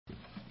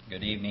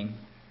Good evening.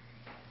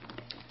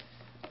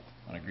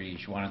 I want to greet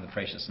each one in the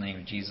precious name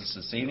of Jesus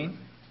this evening.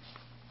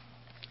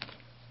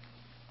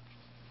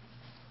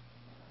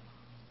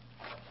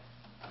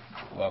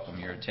 Welcome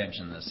your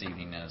attention this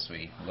evening as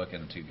we look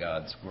into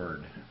God's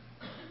Word.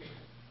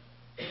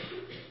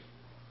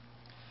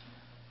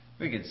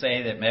 We could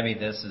say that maybe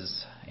this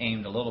is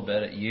aimed a little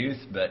bit at youth,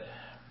 but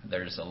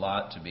there's a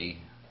lot to be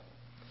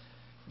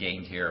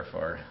gained here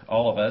for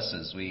all of us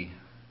as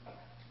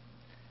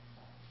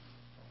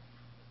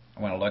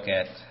I want to look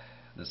at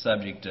the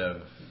subject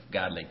of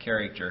godly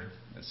character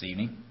this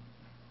evening.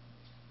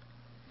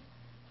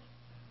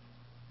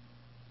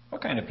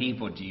 What kind of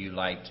people do you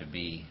like to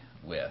be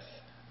with?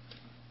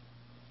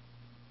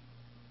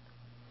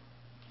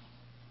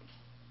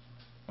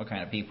 What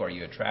kind of people are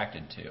you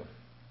attracted to?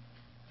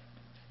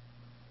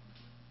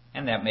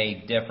 And that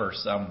may differ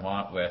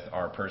somewhat with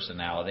our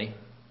personality.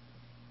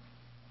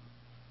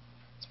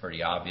 It's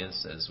pretty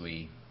obvious as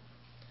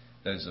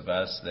those of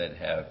us that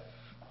have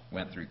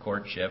went through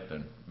courtship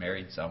and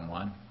married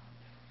someone,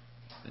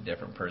 the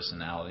different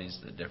personalities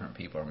that different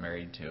people are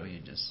married to. You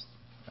just,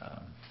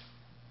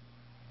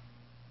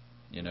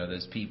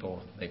 those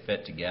people, they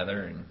fit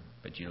together,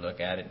 but you look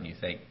at it and you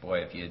think, boy,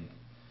 if the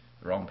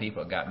wrong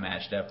people got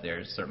matched up there,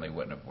 it certainly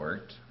wouldn't have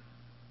worked.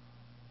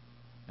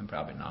 And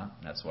probably not.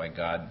 That's why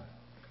God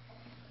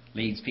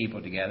leads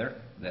people together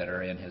that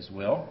are in His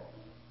will.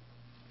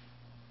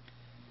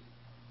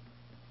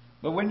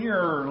 But when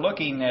you're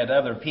looking at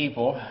other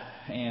people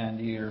and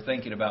you're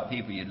thinking about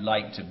people you'd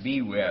like to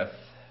be with,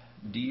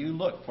 do you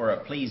look for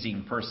a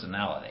pleasing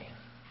personality?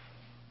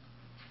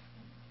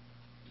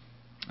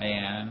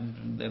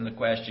 And then the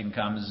question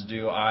comes,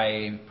 do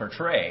I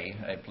portray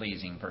a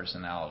pleasing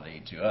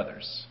personality to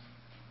others?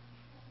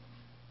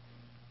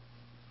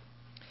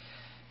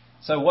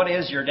 So what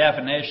is your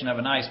definition of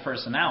a nice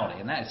personality?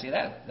 And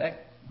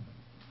that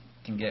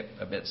can get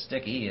a bit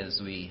sticky as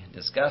we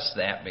discuss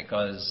that,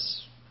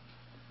 because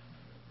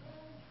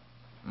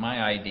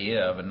my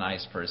idea of a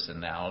nice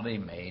personality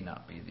may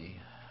not be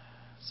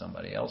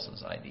somebody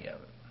else's idea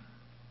of it.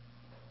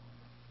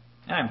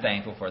 And I'm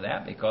thankful for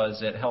that,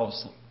 because it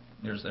helps.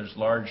 There's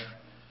large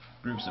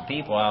groups of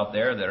people out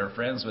there that are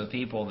friends with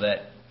people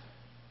that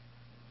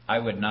I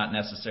would not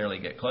necessarily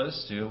get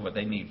close to, but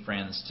they need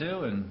friends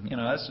too, and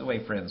that's the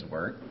way friends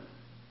work.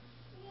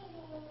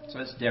 So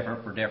it's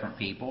different for different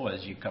people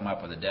as you come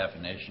up with a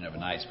definition of a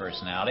nice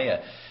personality.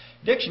 A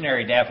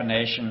dictionary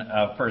definition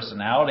of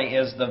personality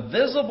is the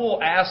visible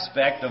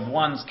aspect of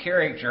one's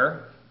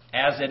character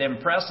as it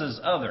impresses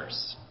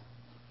others.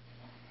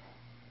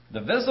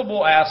 The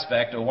visible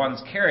aspect of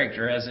one's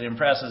character as it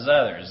impresses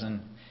others.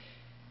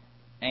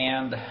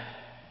 And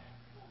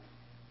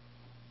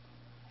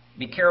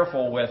be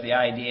careful with the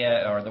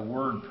idea or the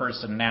word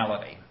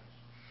personality.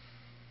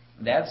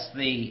 That's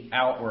the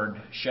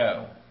outward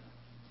show.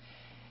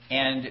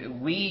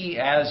 And we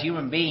as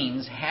human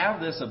beings have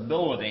this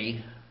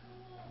ability,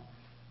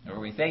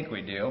 or we think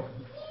we do,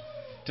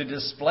 to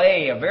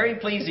display a very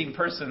pleasing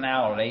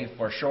personality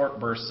for short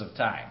bursts of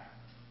time.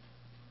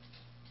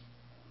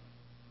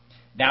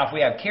 Now, if we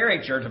have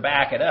character to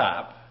back it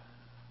up,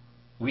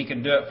 we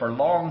can do it for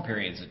long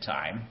periods of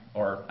time,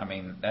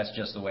 that's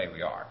just the way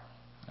we are.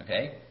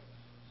 Okay?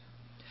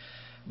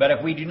 But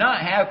if we do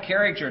not have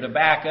character to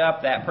back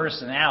up that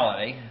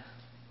personality,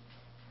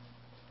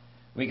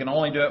 we can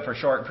only do it for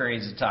short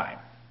periods of time.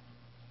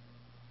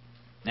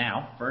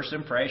 Now, first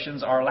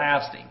impressions are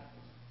lasting.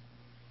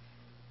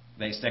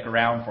 They stick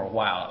around for a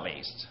while at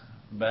least.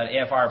 But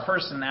if our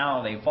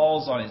personality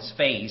falls on its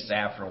face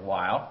after a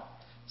while,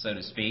 so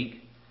to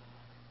speak,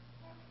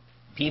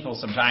 people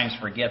sometimes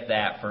forget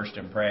that first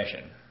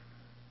impression,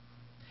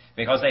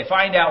 because they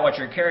find out what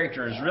your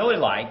character is really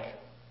like,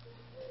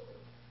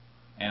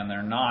 and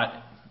they're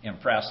not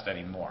impressed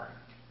anymore.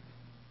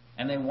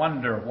 And they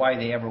wonder why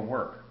they ever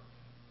were.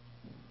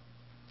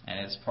 And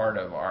it's part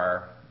of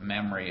our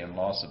memory and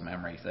loss of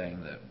memory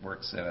thing that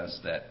works in us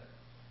that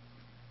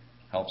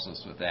helps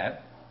us with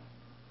that.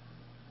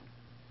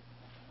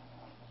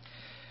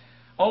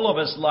 All of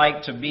us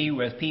like to be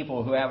with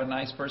people who have a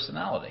nice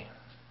personality.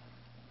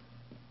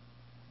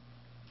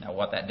 Now,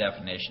 what that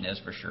definition is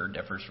for sure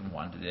differs from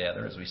one to the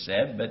other, as we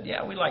said. But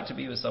yeah, we like to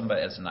be with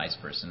somebody that has a nice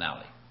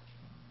personality.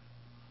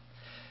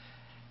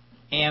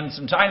 And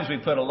sometimes we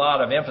put a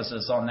lot of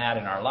emphasis on that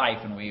in our life,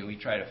 and we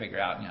try to figure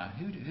out,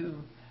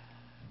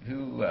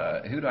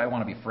 who do I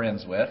want to be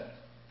friends with?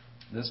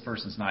 This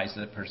person's nice,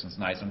 that person's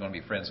nice. I'm going to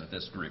be friends with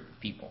this group of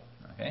people.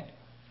 Okay?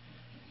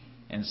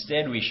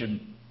 Instead, we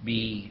should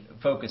be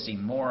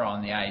focusing more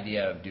on the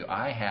idea of, do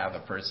I have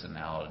a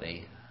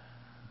personality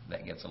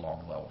that gets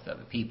along well with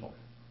other people?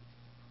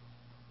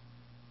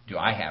 Do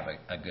I have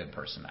a good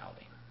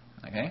personality?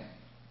 Okay?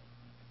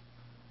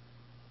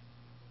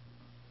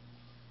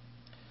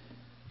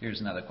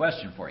 Here's another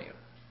question for you.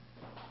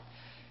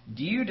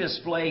 Do you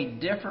display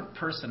different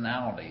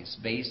personalities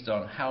based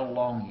on how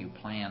long you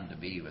plan to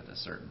be with a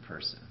certain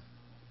person?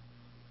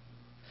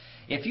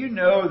 If you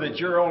know that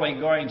you're only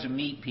going to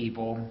meet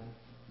people,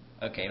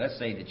 okay, let's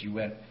say that you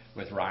went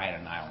with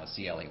Ryan and I on the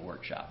CLE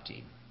workshop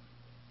team.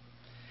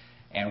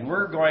 And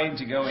we're going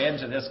to go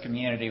into this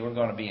community. We're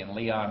going to be in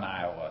Leon,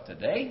 Iowa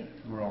today.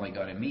 We're only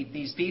going to meet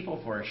these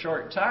people for a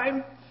short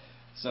time.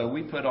 So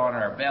we put on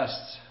our best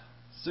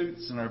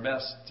suits and our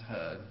best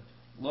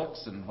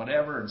looks and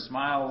whatever, and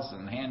smiles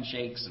and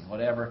handshakes and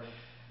whatever.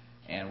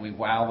 And we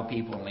wow the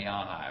people in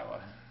Leon,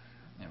 Iowa.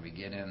 And we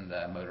get in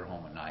the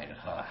motorhome at night.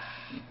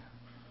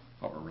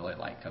 What we're really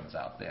like comes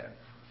out then.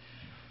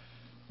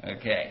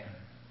 Okay.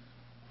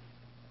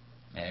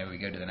 And we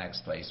go to the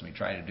next place and we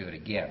try to do it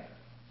again.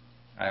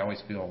 I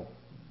always feel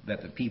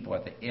that the people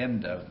at the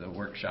end of the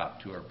workshop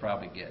tour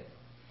probably get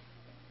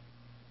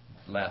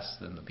less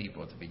than the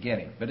people at the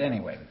beginning. But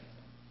anyway,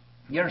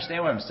 you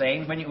understand what I'm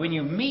saying? When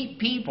you meet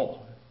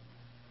people,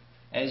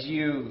 as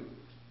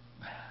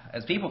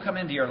people come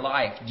into your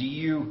life, do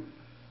you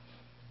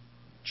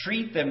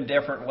treat them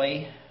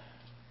differently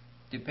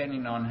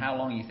depending on how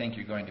long you think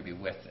you're going to be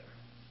with them?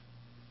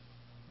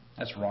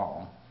 That's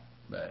wrong,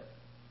 but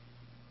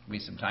we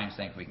sometimes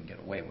think we can get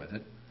away with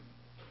it.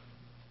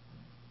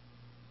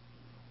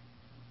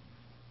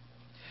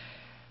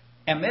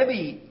 And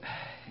maybe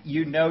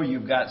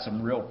you've got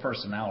some real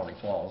personality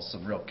flaws,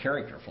 some real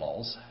character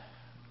flaws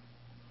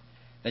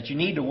that you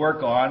need to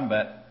work on,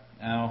 but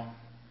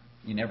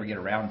you never get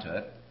around to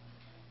it.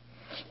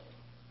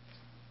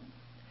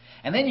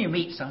 And then you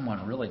meet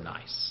someone really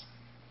nice,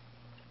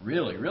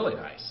 really, really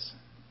nice,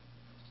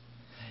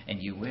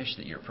 and you wish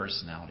that your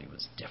personality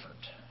was different.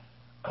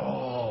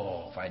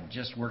 Oh, if I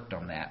just worked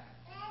on that,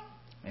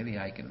 maybe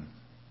I can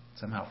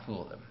somehow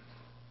fool them.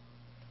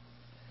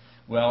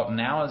 Well,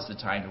 now is the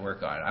time to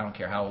work on it. I don't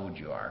care how old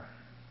you are.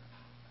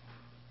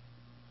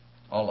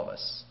 All of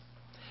us.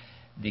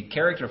 The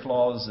character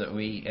flaws that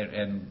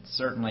and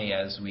certainly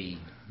as we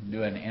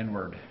do an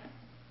inward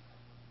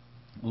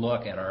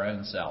look at our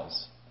own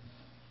selves,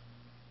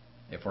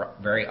 if we're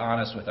very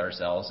honest with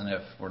ourselves, and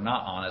if we're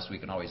not honest, we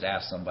can always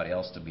ask somebody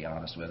else to be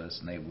honest with us,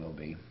 and they will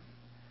be.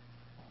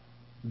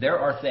 There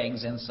are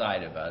things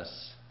inside of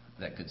us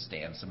that could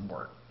stand some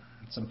work,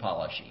 some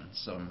polishing,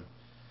 some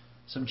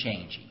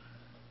changing.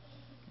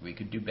 We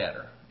could do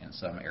better in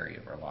some area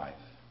of our life.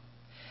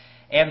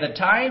 And the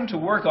time to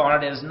work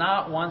on it is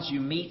not once you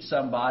meet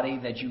somebody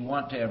that you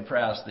want to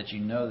impress, that you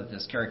know that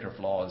this character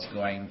flaw is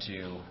going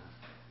to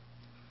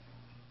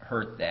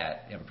hurt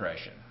that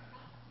impression.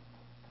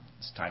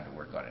 It's time to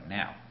work on it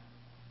now.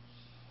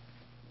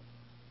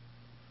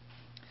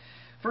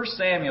 1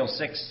 Samuel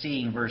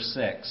 16, verse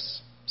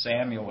 6.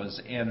 Samuel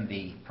was in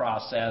the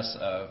process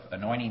of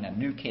anointing a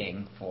new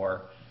king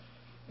for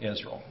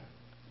Israel.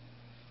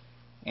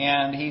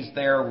 And he's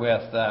there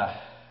with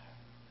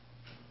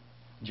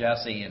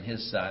Jesse and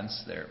his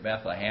sons. They're at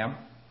Bethlehem.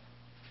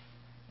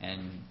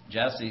 And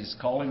Jesse's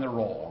calling the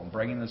roll and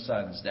bringing the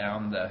sons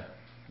down the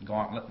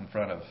gauntlet in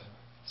front of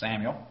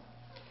Samuel.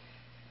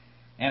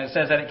 And it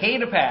says that it came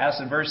to pass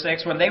in verse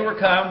 6, when they were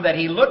come, that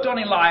he looked on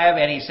Eliab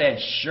and he said,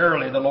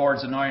 surely the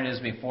Lord's anointed is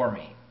before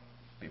me.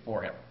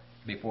 Before him.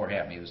 Before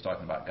him. He was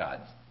talking about God.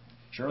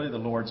 Surely the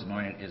Lord's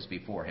anointed is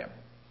before him.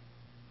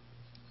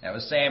 That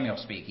was Samuel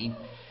speaking.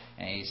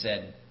 And he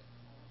said,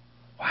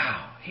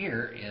 wow,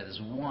 here is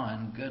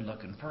one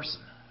good-looking person.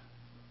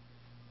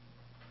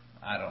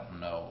 I don't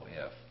know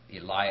if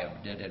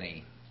Eliab did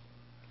any.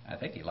 I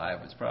think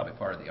Eliab was probably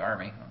part of the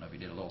army. I don't know if he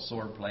did a little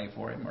sword play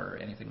for him or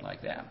anything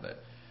like that. But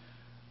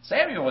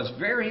Samuel was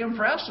very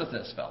impressed with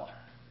this fellow.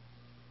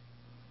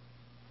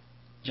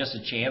 Just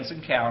a chance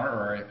encounter,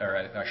 or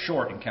a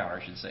short encounter,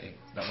 I should say.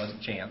 That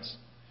wasn't chance.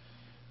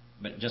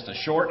 But just a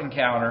short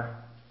encounter.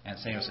 And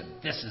Samuel said,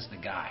 this is the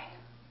guy.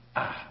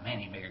 Man,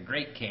 he'd make a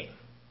great king.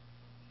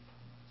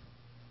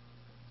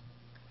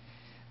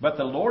 But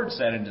the Lord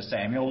said unto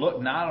Samuel, look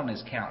not on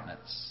his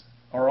countenance,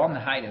 or on the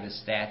height of his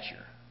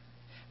stature,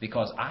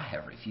 because I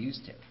have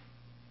refused him.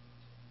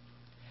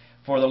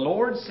 For the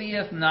Lord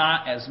seeth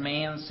not as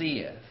man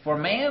seeth. For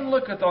man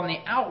looketh on the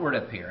outward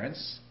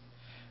appearance,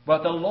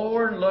 but the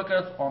Lord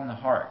looketh on the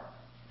heart.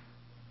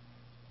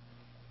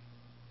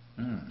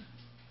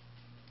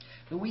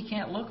 But we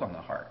can't look on the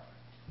heart.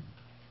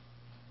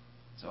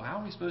 So how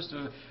are we supposed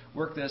to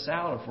work this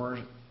out if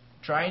we're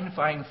trying to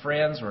find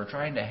friends, or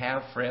trying to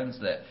have friends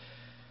that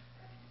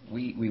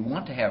we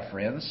want to have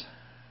friends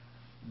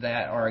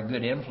that are a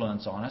good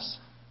influence on us?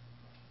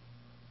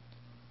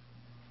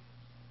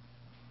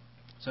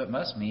 So it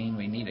must mean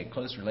we need a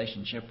close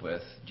relationship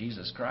with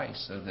Jesus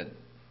Christ so that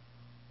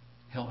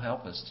He'll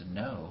help us to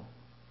know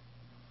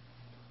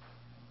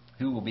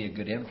who will be a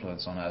good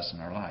influence on us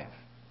in our life.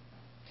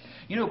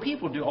 You know,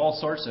 people do all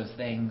sorts of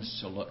things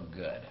to look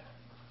good.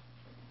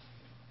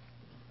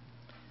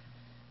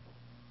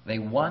 They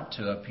want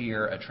to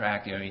appear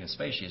attractive,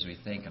 especially as we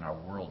think in our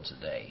world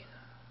today.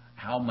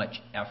 How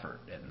much effort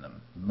and the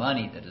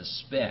money that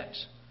is spent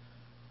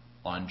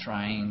on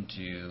trying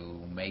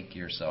to make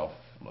yourself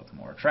look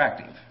more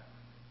attractive.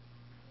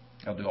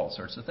 They'll do all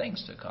sorts of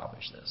things to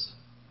accomplish this.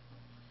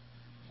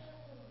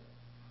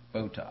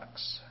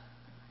 Botox.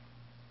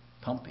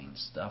 Pumping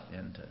stuff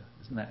into...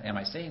 am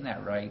I saying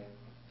that right?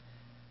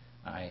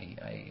 I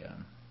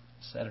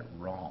said it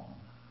wrong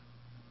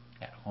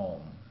at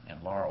home.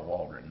 And Laura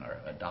Waldron,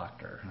 a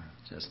doctor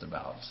just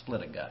about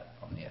split a gut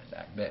on the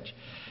back bench.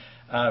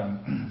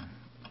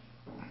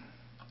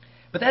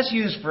 But that's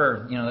used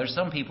for, there's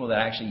some people that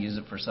actually use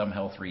it for some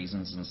health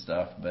reasons and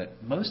stuff,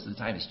 but most of the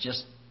time it's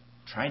just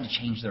trying to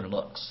change their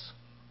looks.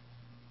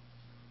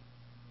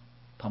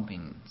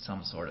 Pumping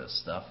some sort of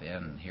stuff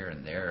in here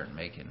and there and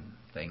making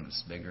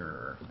things bigger,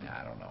 or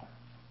I don't know.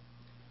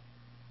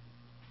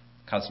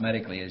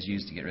 Cosmetically is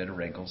used to get rid of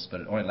wrinkles, but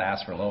it only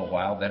lasts for a little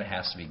while, then it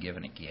has to be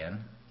given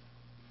again.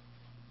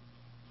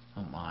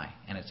 Oh my,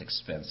 and it's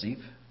expensive,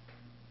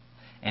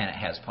 and it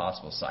has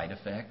possible side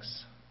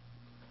effects.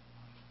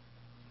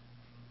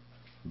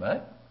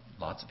 But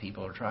lots of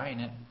people are trying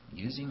it,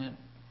 using it,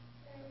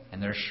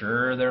 and they're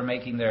sure they're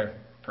making their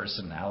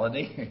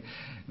personality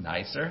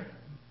nicer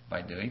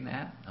by doing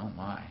that. Oh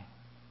my,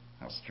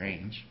 how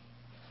strange.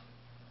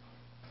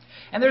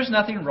 And there's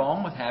nothing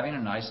wrong with having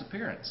a nice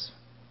appearance.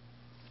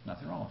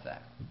 Nothing wrong with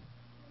that.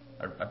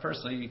 I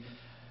personally,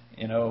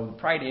 the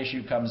pride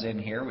issue comes in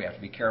here. We have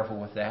to be careful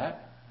with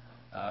that.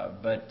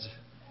 But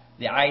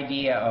the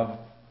idea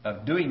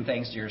of doing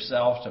things to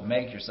yourself to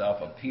make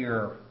yourself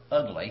appear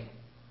ugly,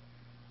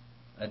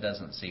 that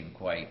doesn't seem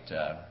quite.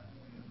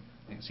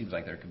 It seems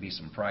like there could be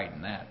some pride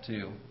in that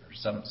too, or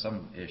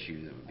some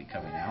issue that would be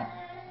coming out.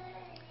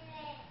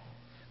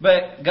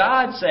 But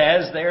God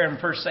says there in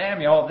 1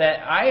 Samuel that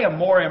I am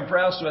more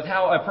impressed with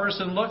how a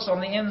person looks on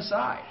the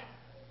inside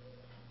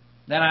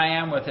than I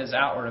am with his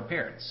outward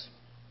appearance.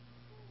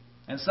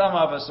 And some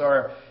of us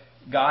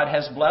God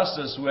has blessed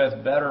us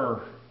with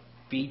better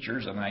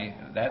features,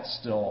 and that's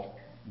still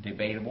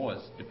debatable.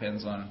 It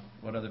depends on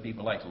what other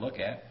people like to look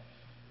at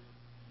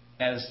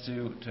as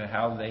to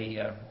how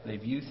they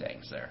view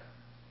things there.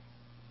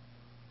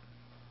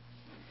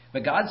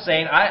 But God's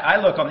saying,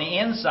 I look on the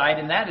inside,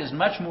 and that is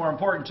much more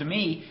important to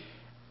me.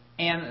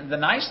 And the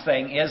nice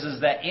thing is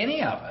that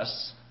any of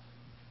us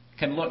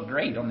can look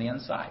great on the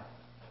inside.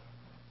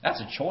 That's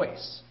a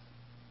choice.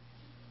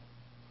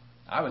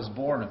 I was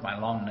born with my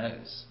long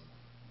nose.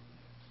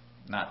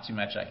 Not too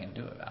much I can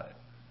do about it.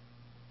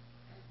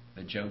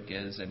 The joke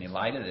is, and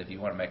Elida, that if you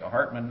want to make a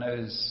Hartman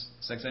nose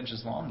 6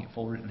 inches long, you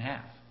fold it in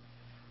half.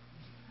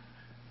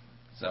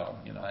 So,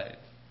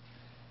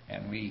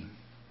 and we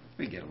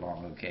get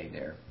along okay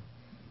there.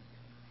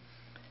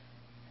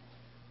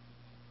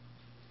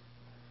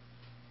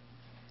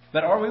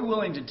 But are we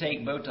willing to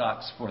take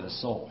Botox for the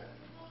soul?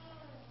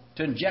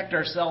 To inject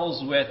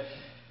ourselves with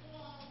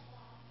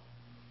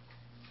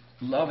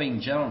loving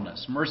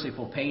gentleness,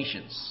 merciful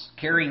patience,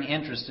 caring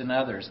interest in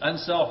others,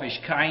 unselfish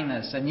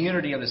kindness, and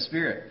unity of the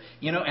Spirit.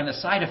 And the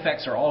side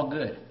effects are all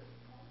good.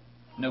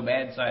 No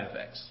bad side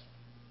effects.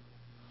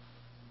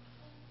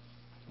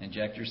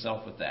 Inject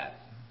yourself with that.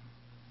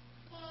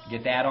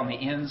 Get that on the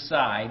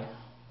inside,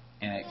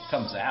 and it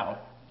comes out.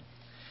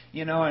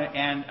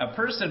 And a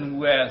person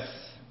with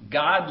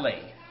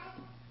godly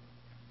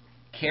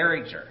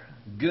character,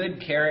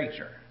 good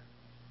character,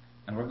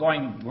 and we're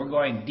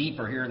going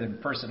deeper here than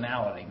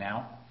personality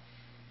now.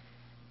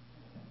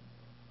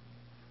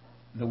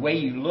 The way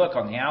you look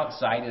on the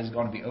outside is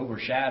going to be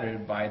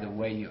overshadowed by the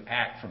way you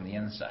act from the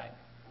inside.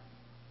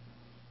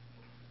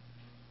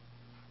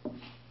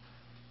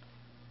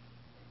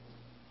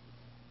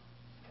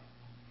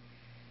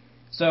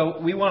 So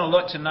we want to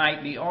look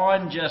tonight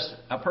beyond just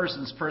a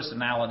person's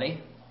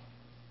personality,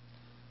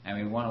 and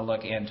we want to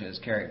look into his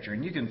character.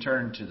 And you can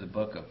turn to the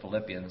book of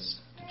Philippians,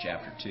 to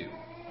chapter 2.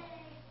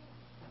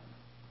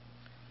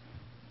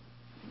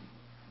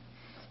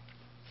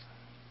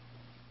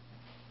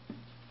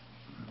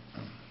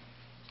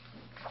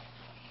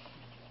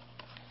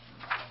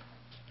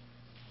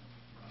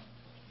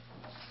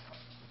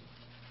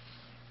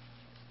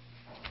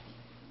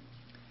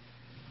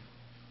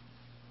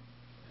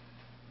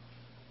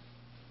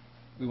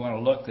 We want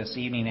to look this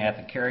evening at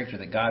the character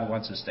that God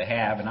wants us to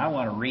have. And I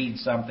want to read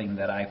something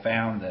that I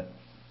found that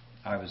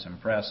I was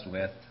impressed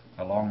with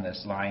along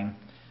this line.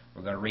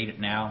 We're going to read it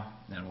now,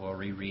 then we'll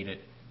reread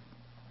it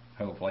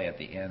hopefully at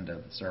the end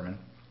of the sermon.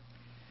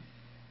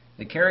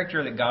 The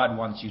character that God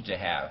wants you to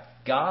have.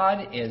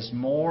 God is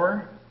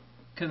more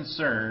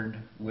concerned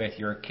with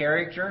your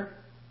character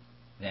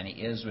than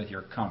He is with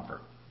your comfort.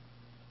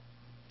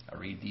 I'll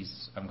read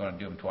these. I'm going to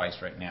do them twice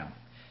right now.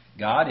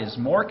 God is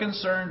more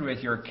concerned with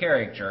your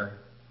character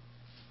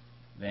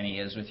than He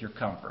is with your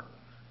comfort.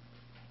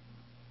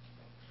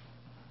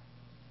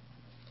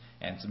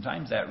 And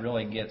sometimes that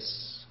really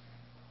gets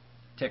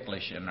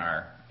ticklish in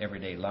our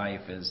everyday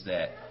life, is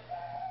that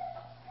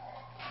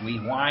we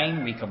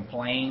whine, we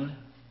complain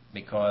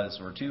because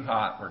we're too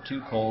hot, we're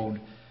too cold.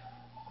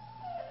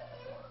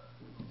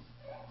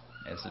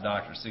 As the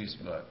Dr. Seuss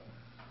book,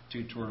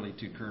 too twirly,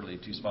 too curly,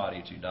 too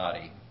spotty, too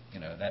dotty,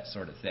 that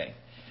sort of thing.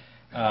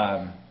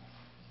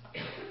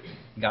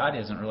 God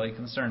isn't really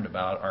concerned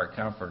about our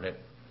comfort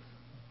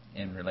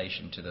in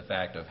relation to the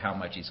fact of how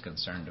much He's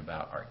concerned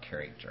about our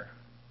character.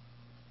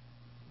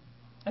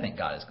 I think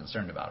God is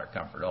concerned about our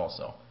comfort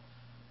also.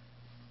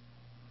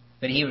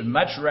 That He would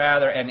much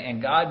rather, and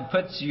God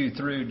puts you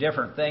through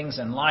different things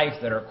in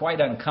life that are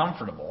quite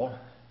uncomfortable,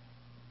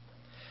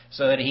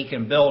 so that He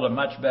can build a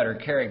much better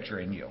character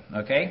in you.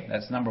 Okay?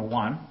 That's number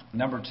one.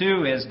 Number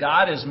two is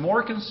God is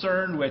more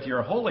concerned with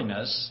your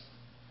holiness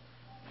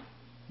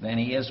than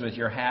He is with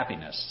your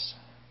happiness.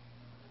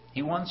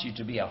 He wants you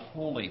to be a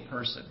holy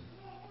person.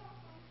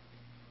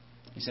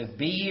 He said,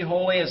 "Be ye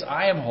holy as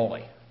I am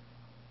holy."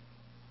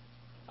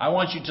 I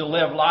want you to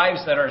live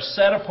lives that are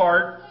set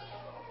apart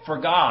for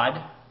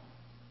God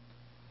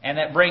and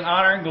that bring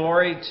honor and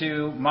glory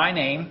to my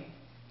name,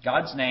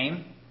 God's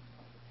name.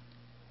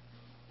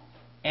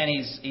 And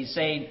he's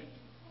saying,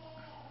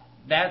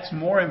 that's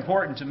more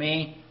important to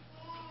me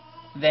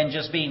than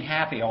just being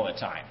happy all the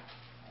time.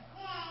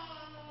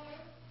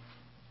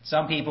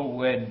 Some people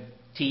would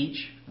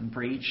teach and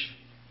preach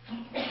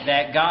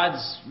that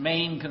God's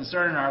main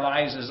concern in our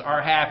lives is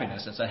our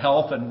happiness. It's a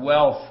health and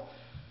wealth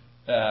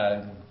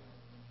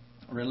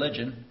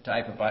religion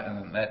type of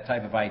that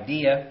type of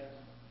idea,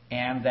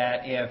 and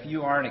that if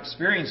you aren't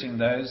experiencing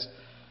those,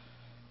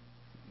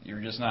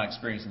 you're just not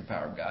experiencing the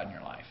power of God in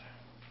your life.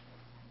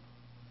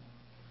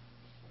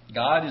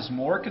 God is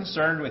more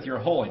concerned with your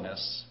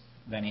holiness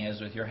than He is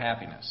with your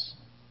happiness.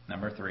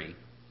 Number three,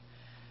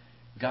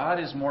 God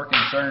is more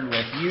concerned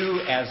with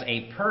you as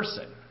a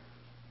person.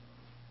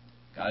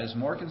 God is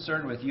more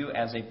concerned with you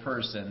as a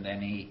person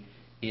than He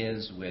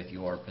is with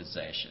your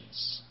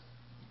possessions.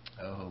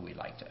 Oh, we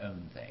like to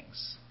own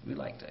things. We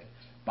like to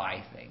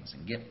buy things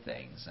and get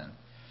things. And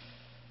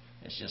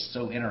it's just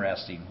so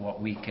interesting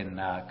what we can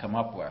come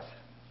up with.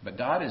 But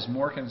God is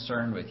more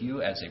concerned with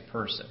you as a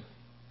person.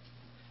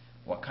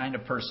 What kind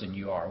of person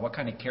you are. What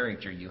kind of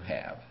character you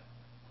have.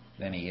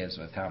 Than He is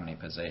with how many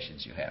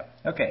possessions you have.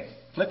 Okay,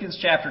 Philippians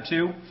chapter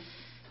 2.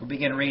 We'll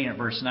begin reading at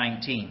verse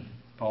 19.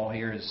 Paul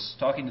here is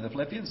talking to the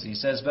Philippians. He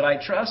says, "But I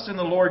trust in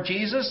the Lord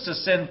Jesus to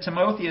send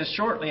Timotheus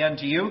shortly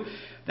unto you,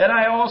 that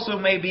I also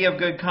may be of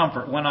good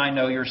comfort when I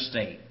know your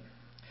state.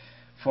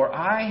 For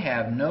I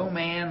have no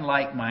man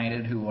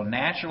like-minded who will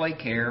naturally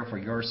care for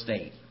your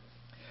state.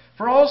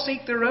 For all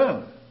seek their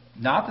own,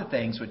 not the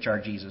things which are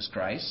Jesus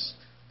Christ's.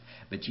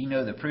 But ye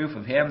know the proof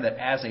of Him, that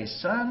as a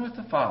son with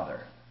the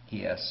Father,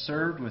 He hath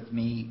served with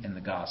me in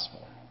the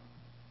gospel.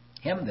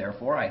 Him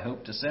therefore I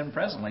hope to send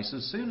presently, so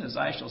soon as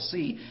I shall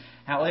see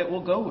how it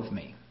will go with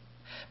me.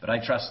 But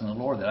I trust in the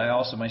Lord that I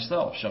also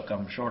myself shall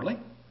come shortly.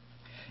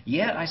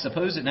 Yet I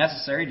suppose it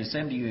necessary to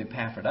send to you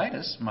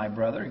Epaphroditus, my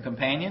brother and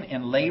companion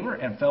in labor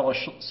and fellow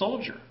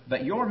soldier,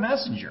 but your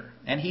messenger,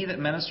 and he that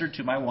ministered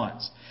to my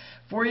wants.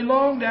 For he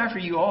longed after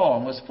you all,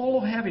 and was full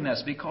of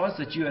heaviness, because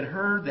that you had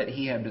heard that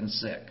he had been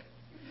sick.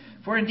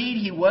 For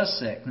indeed he was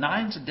sick,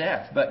 nigh unto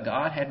death, but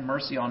God had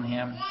mercy on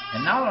him,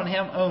 and not on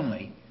him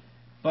only,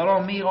 but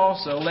on me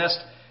also, lest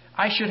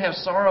I should have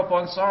sorrow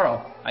upon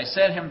sorrow. I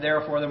sent him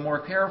therefore the more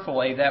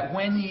carefully, that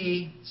when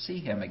ye see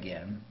him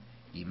again,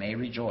 ye may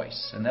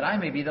rejoice, and that I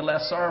may be the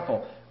less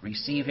sorrowful.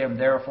 Receive him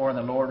therefore in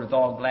the Lord with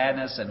all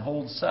gladness, and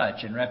hold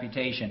such in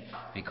reputation,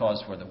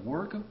 because for the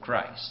work of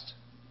Christ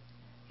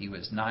he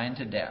was nigh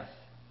unto death,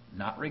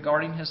 not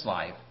regarding his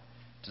life,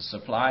 to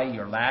supply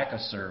your lack of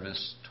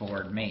service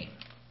toward me."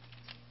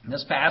 In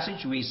this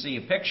passage we see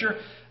a picture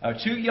of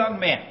two young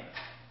men.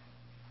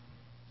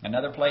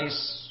 Another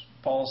place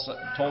Paul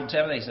told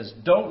Timothy, he says,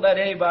 "Don't let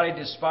anybody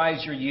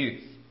despise your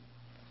youth."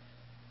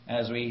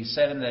 As we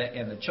said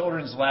in the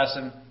children's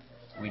lesson,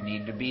 we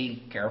need to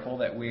be careful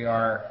that we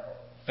are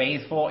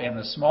faithful in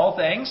the small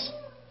things,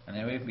 and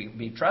then we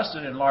be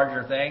trusted in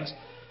larger things.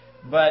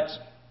 But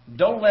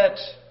don't let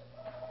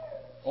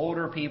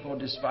older people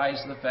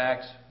despise the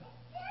fact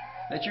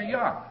that you're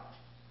young.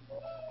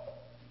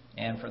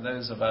 And for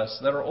those of us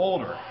that are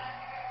older,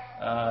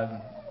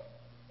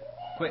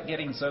 quit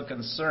getting so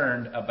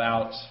concerned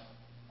about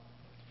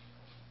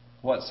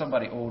what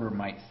somebody older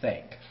might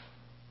think.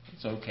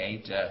 It's okay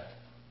to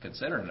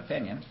consider an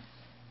opinion.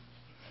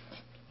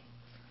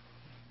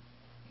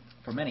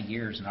 For many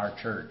years in our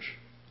church,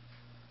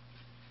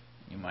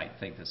 you might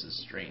think this is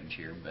strange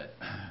here, but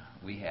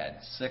we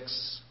had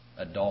 6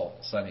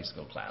 adult Sunday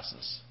school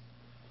classes,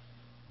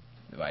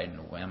 divided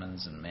into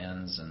women's and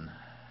men's, and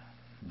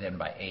then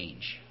by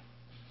age.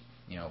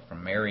 You know,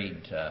 from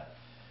married to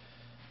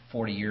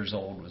 40 years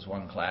old was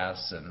one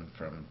class, and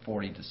from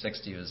 40 to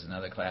 60 was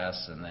another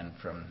class, and then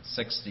from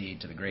 60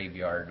 to the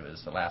graveyard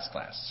was the last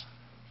class.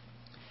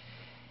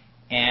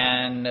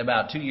 And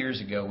about 2 years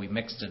ago, we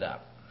mixed it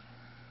up.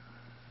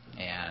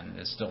 And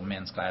it's still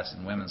men's classes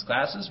and women's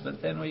classes,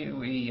 but then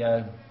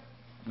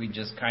we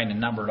just kind of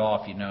numbered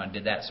off, and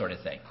did that sort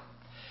of thing.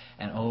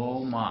 And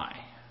oh my,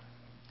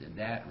 did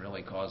that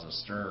really cause a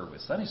stir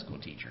with Sunday school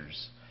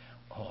teachers.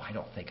 Oh, I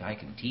don't think I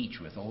can teach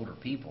with older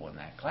people in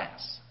that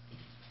class.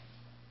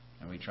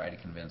 And we try to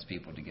convince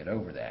people to get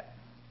over that.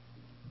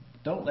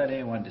 Don't let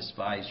anyone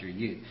despise your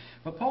youth.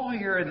 But Paul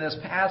here in this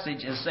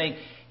passage is saying,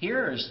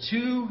 here is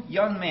 2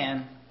 young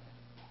men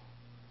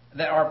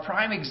that are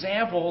prime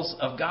examples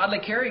of godly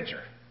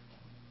character.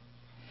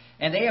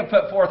 And they have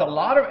put forth a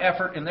lot of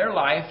effort in their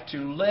life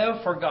to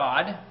live for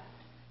God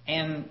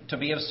and to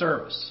be of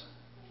service.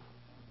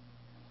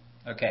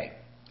 Okay,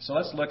 so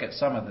let's look at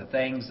some of the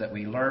things that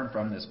we learn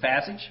from this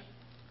passage.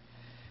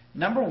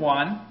 Number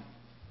 1,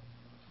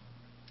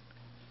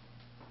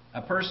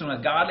 A person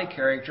with godly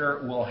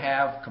character will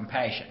have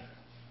compassion.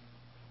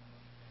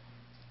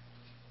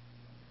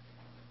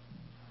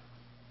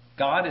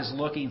 God is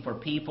looking for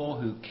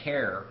people who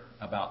care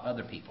about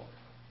other people.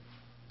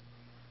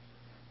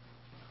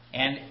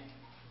 And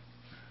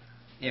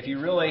if you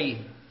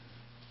really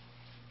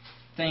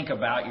think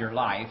about your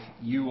life,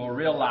 you will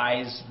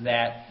realize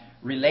that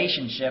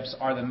relationships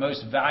are the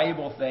most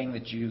valuable thing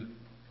that you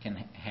can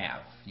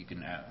have, you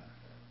can own,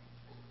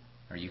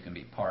 or you can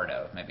be part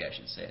of. Maybe I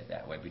should say it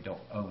that way. We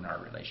don't own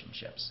our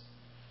relationships.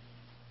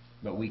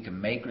 But we can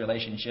make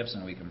relationships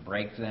and we can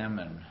break them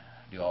and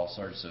do all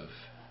sorts of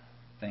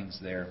things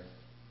there.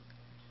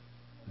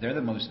 They're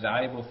the most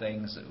valuable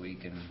things that we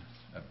can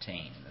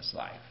obtain in this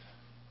life.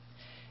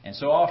 And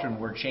so often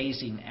we're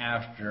chasing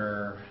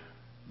after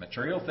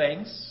material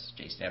things,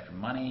 chasing after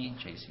money,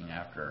 chasing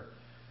after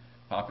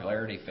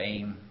popularity,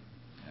 fame,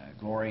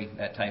 glory,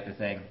 that type of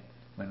thing,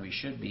 when we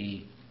should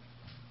be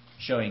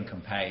showing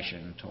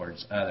compassion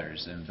towards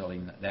others and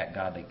building that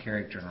godly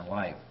character in our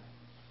life.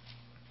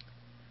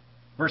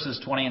 Verses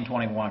 20 and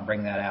 21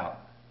 bring that out.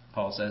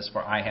 Paul says,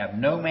 "For I have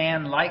no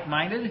man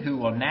like-minded who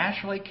will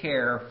naturally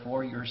care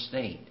for your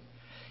state."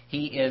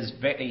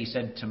 He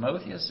said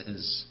Timothy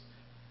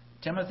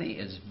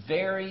is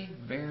very,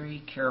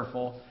 very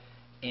careful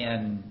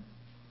in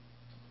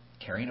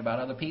caring about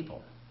other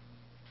people.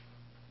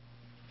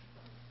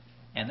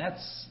 And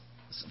that's,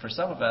 for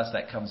some of us,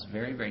 that comes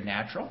very, very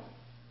natural,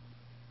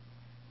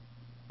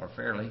 or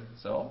fairly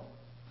so.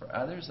 For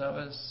others of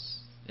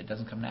us, it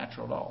doesn't come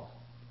natural at all.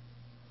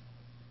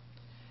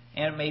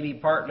 And maybe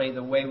partly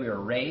the way we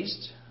were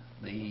raised.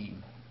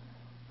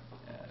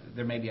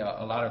 There may be a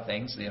lot of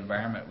things, the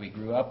environment we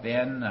grew up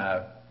in,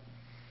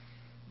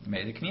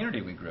 maybe the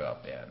community we grew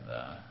up in,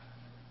 the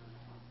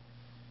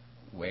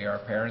way our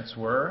parents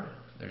were.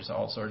 There's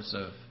all sorts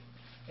of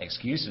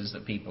excuses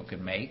that people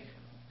can make.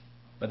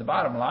 But the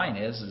bottom line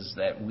is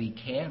that we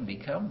can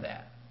become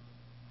that.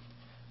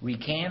 We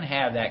can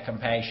have that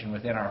compassion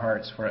within our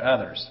hearts for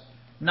others.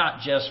 Not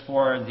just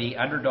for the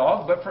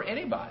underdog, but for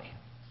anybody.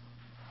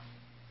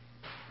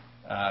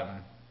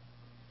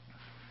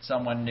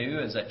 Someone new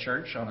is at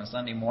church on a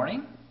Sunday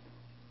morning.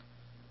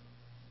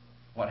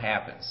 What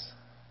happens?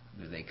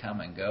 Do they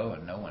come and go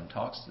and no one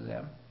talks to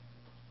them?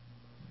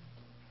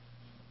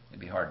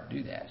 It'd be hard to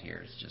do that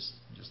here. It's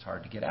just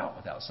hard to get out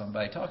without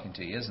somebody talking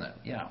to you, isn't it?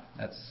 Yeah,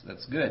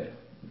 that's good.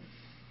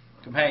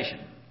 Compassion.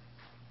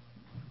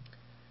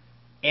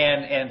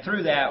 And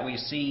through that we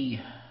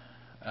see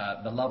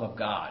the love of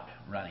God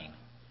running.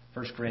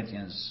 1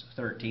 Corinthians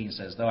 13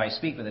 says, "Though I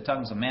speak with the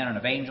tongues of men and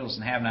of angels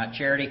and have not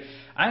charity,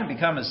 I am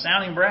become a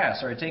sounding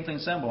brass or a tinkling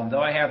cymbal. And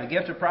though I have the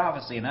gift of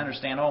prophecy and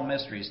understand all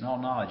mysteries and all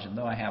knowledge, and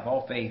though I have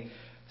all faith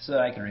so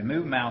that I can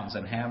remove mountains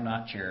and have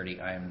not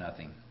charity, I am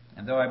nothing.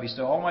 And though I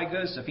bestow all my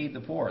goods to feed the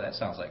poor," that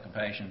sounds like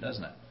compassion,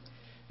 doesn't it?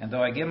 "And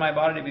though I give my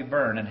body to be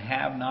burned and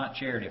have not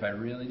charity," if I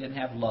really didn't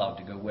have love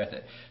to go with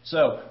it.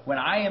 So when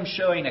I am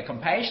showing a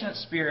compassionate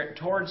spirit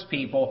towards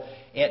people,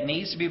 it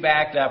needs to be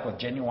backed up with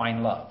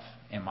genuine love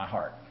in my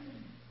heart.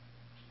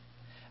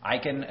 I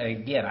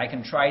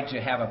can try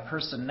to have a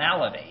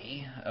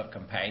personality of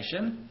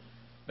compassion,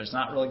 but it's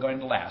not really going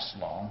to last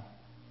long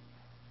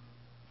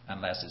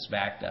unless it's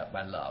backed up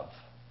by love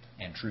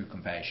and true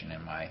compassion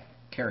in my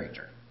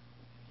character.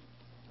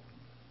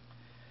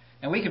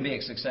 And we can be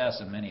a success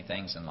in many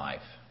things in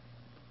life.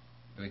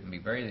 We can be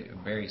a very,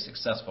 very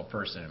successful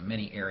person in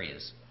many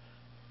areas.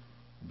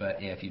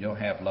 But if you don't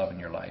have love in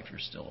your life, you're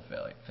still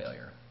a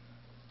failure.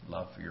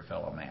 Love for your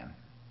fellow man.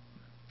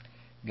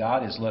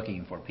 God is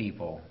looking for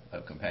people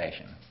of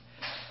compassion.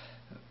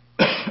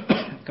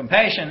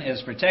 Compassion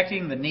is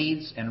protecting the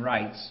needs and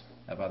rights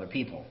of other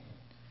people.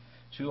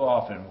 Too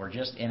often, we're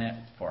just in it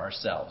for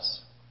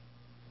ourselves.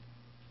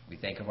 We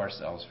think of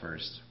ourselves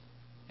first,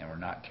 and we're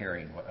not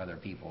caring what other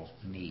people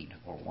need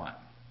or want.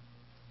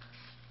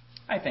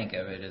 I think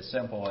of it as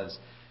simple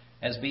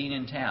as being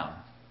in town.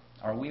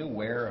 Are we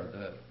aware of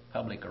the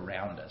public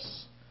around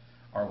us?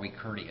 Are we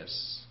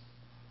courteous?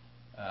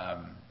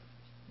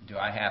 Do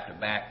I have to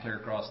back clear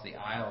across the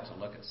aisle to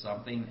look at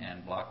something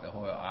and block the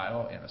whole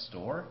aisle in a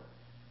store?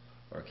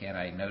 Or can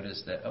I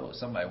notice that,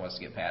 somebody wants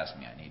to get past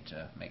me. I need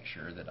to make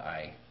sure that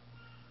I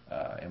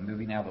am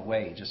moving out of the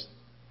way.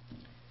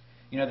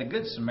 The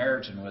Good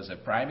Samaritan was a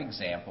prime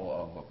example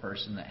of a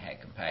person that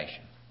had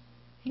compassion.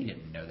 He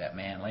didn't know that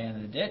man laying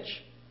in the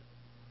ditch.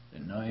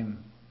 Didn't know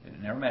him.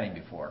 Never met him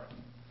before.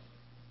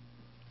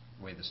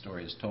 The way the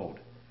story is told.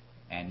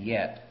 And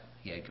yet,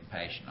 he had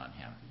compassion on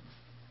him.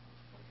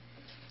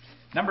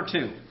 Number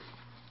 2,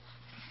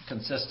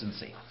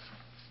 consistency.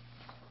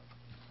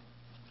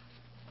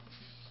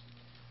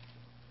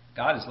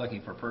 God is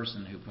looking for a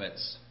person who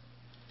puts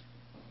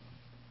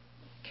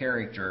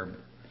character.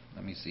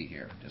 Let me see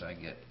here. Did I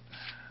get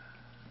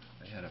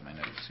ahead of my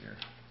notes here?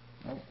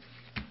 Nope.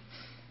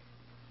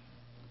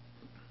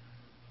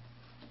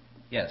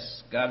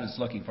 Yes, God is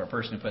looking for a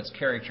person who puts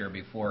character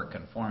before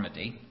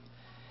conformity.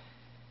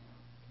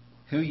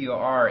 Who you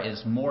are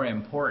is more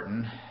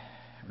important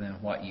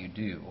than what you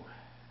do.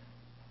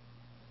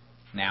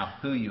 Now,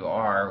 who you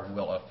are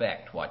will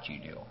affect what you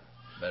do.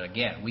 But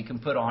again, we can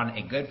put on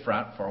a good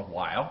front for a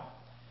while.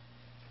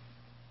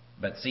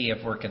 But see,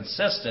 if we're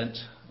consistent,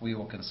 we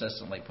will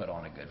consistently put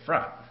on a good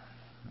front.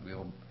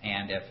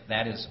 And if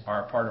that is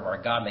our part of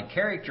our godly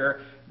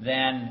character,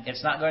 then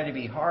it's not going to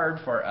be hard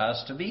for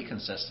us to be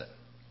consistent,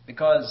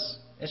 because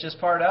it's just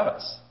part of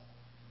us.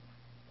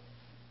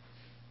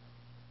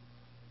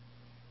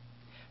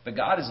 But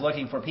God is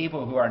looking for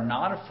people who are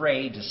not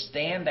afraid to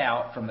stand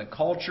out from the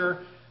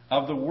culture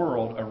of the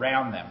world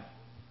around them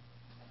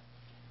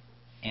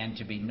and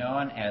to be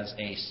known as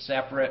a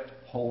separate,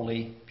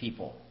 holy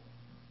people.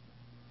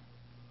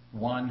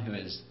 One who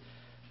is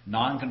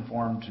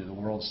non-conformed to the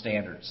world's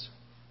standards.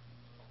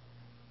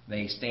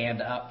 They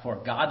stand up for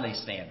godly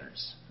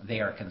standards.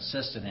 They are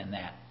consistent in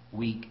that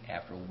week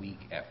after week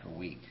after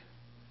week.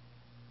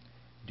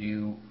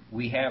 Do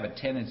we have a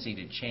tendency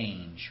to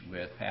change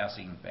with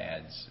passing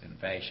fads and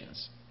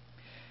fashions?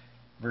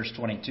 Verse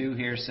 22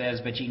 here says,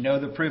 "But ye know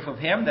the proof of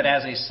him, that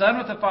as a son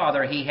with the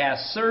Father, he has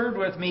served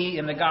with me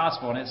in the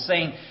gospel." And it's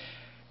saying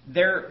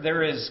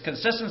there is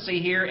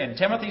consistency here in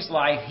Timothy's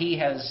life. He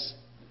has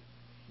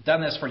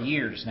done this for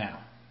years now.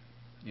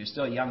 He was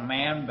still a young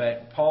man,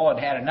 but Paul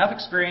had enough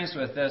experience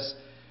with this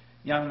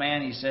young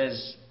man. He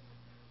says,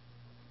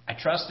 I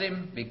trust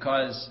him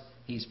because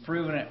he's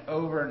proven it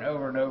over and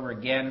over and over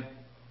again.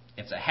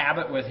 It's a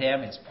habit with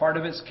him. It's part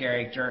of his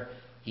character.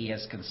 He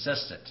is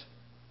consistent.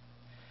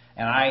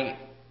 And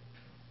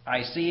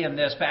I see in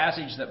this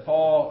passage that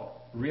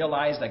Paul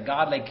realized a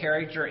godly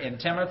character in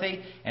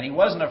Timothy, and he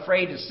wasn't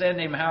afraid to send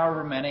him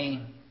however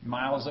many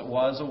miles it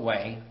was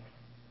away.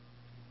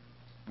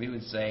 We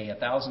would say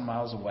 1,000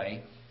 miles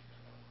away,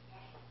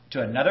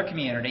 to another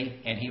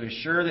community, and he was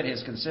sure that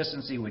his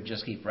consistency would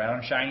just keep right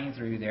on shining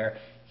through there.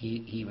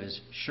 He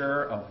was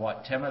sure of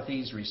what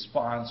Timothy's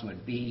response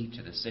would be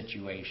to the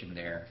situation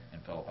there in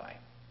Philippi.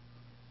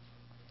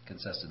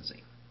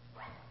 Consistency.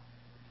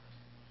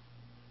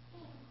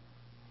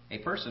 A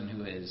person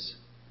who is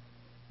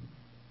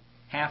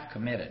half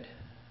committed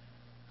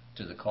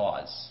to the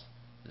cause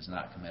is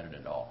not committed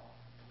at all.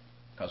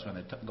 Because when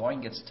the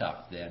going gets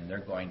tough, then they're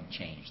going to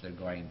change. They're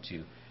going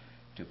to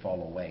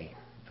fall away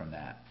from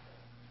that.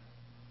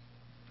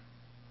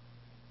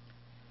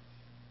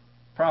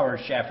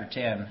 Proverbs chapter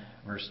 10,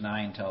 verse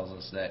 9 tells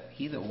us that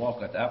he that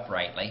walketh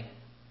uprightly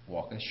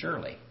walketh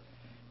surely,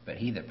 but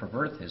he that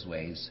perverteth his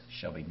ways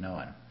shall be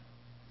known.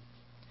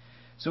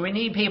 So we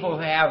need people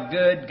who have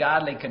good,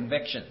 godly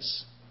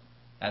convictions.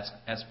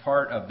 That's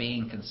part of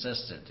being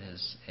consistent,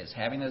 is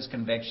having those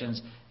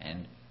convictions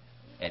and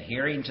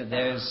adhering to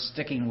those,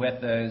 sticking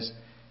with those.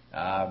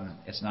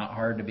 It's not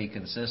hard to be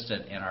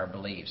consistent in our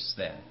beliefs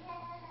then,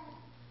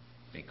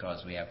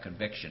 because we have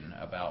conviction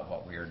about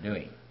what we are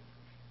doing.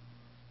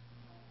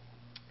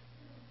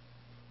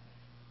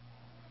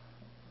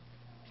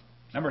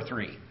 Number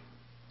 3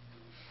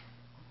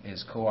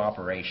 is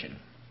cooperation.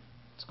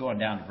 It's going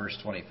down to verse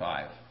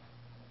 25.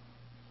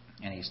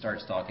 And he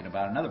starts talking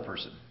about another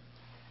person.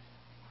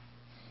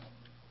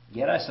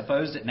 Yet I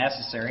supposed it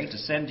necessary to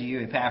send to you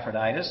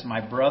Epaphroditus,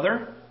 my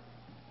brother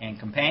and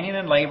companion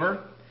in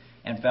labor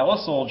and fellow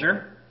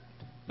soldier,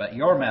 but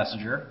your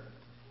messenger,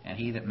 and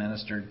he that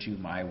ministered to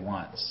my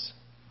wants.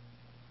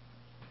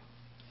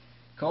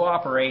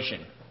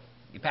 Cooperation.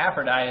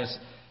 Epaphroditus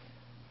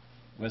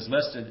was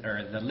listed,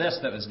 or the list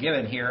that was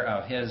given here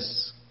of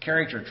his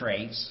character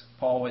traits,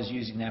 Paul was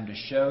using them to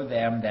show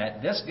them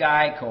that this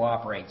guy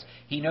cooperates.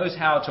 He knows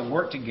how to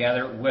work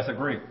together with a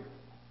group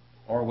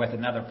or with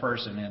another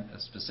person in a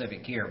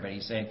specific here. But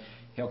he's saying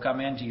he'll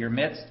come into your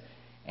midst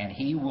and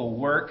he will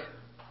work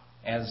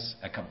as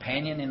a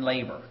companion in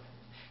labor.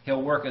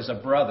 He'll work as a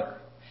brother.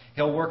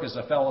 He'll work as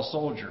a fellow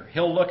soldier.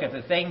 He'll look at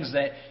the things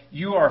that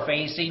you are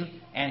facing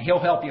and he'll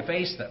help you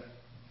face them.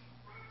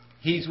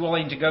 He's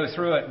willing to go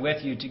through it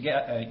with you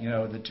together,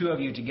 the two of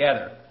you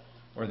together,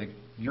 or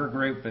your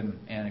group and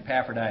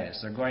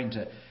Epaphroditus.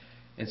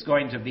 It's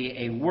going to be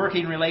a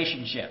working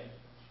relationship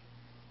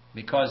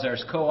because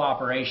there's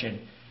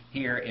cooperation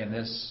here in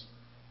this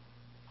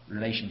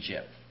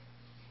relationship.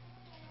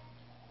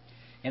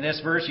 In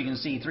this verse, you can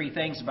see 3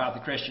 things about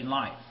the Christian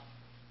life.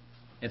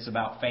 It's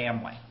about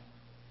family.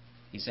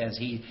 He says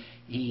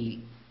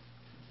he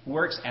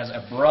works as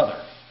a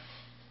brother.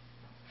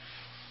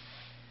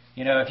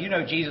 If you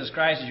know Jesus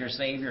Christ as your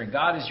Savior and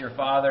God is your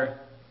Father,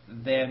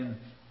 then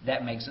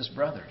that makes us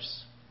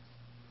brothers.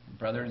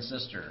 Brother and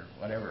sister,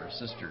 whatever,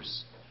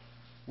 sisters.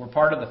 We're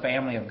part of the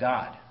family of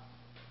God.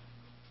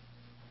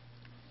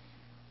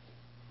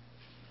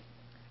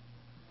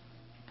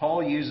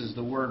 Paul uses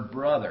the word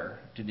brother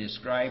to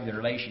describe the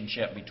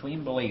relationship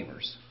between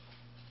believers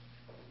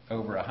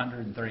over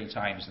 130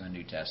 times in the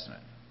New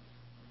Testament.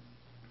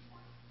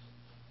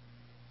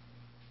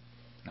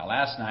 Now,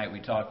 last night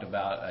we talked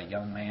about a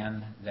young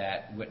man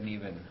that wouldn't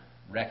even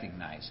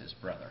recognize his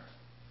brother.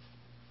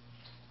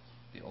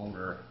 The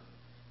older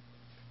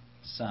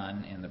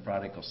son in the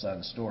prodigal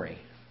son story.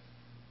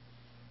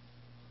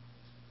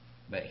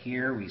 But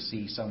here we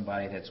see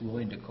somebody that's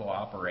willing to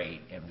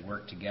cooperate and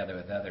work together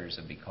with others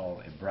and be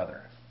called a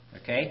brother.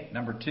 Okay,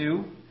 number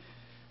 2,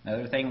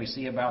 another thing we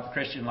see about the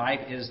Christian life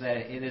is that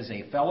it is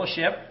a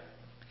fellowship.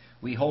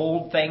 We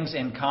hold things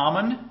in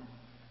common.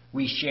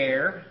 We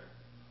share.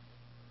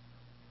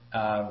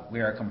 We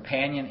are a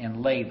companion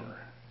in labor.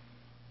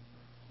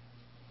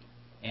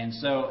 And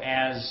so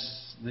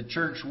as the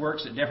church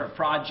works at different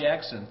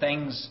projects and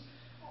things,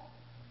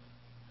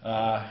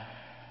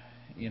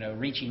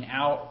 reaching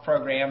out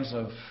programs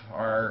of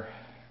our,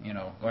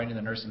 going to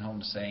the nursing home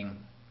to sing,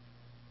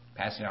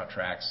 passing out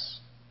tracts,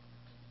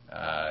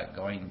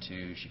 going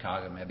to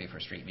Chicago maybe for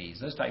street meetings,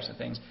 those types of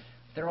things,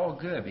 they're all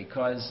good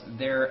because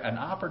they're an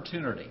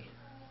opportunity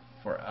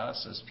for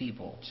us as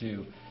people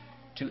to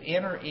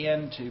enter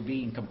into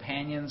being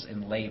companions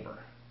in labor.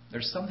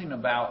 There's something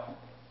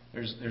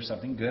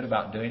good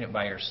about doing it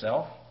by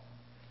yourself,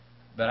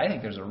 but I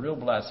think there's a real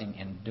blessing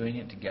in doing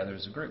it together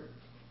as a group.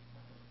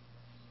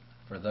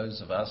 For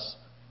those of us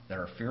that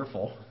are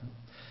fearful,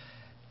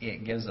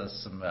 it gives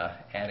us some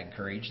added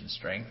courage and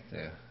strength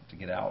to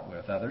get out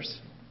with others.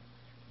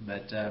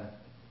 But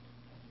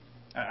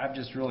I've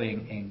just really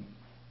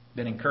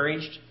been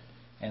encouraged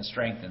and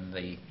strengthened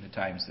the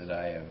times that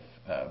I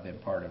have been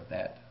part of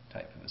that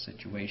type of a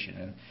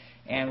situation.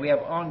 And we have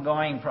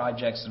ongoing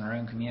projects in our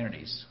own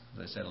communities,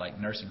 as I said, like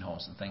nursing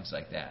homes and things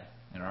like that.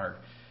 In our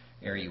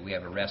area, we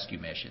have a rescue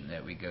mission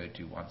that we go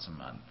to once a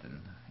month,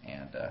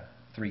 and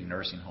 3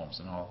 nursing homes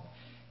and all.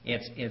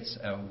 It's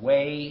a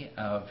way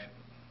of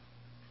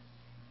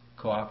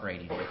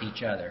cooperating with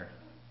each other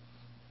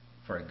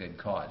for a good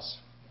cause.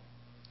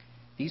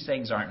 These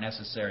things aren't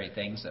necessarily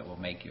things that will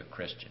make you a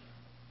Christian.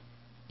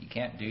 You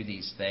can't do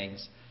these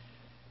things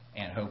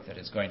and hope that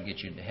it's going to get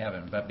you into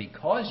heaven. But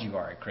because you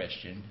are a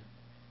Christian,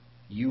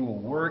 you will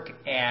work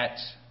at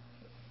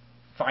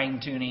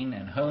fine-tuning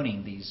and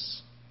honing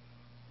these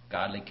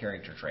godly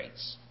character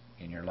traits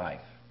in your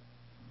life.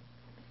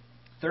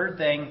 Third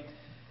thing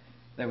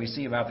that we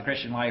see about the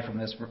Christian life from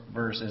this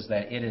verse is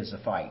that it is a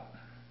fight.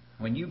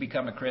 When you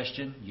become a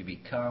Christian, you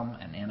become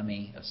an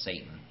enemy of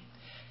Satan.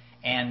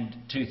 And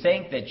to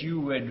think that you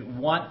would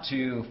want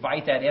to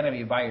fight that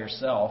enemy by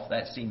yourself,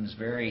 that seems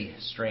very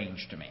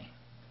strange to me.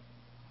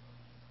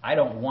 I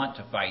don't want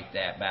to fight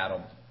that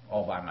battle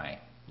all by my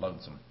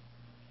lonesome.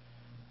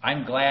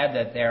 I'm glad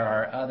that there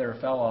are other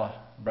fellow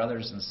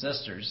brothers and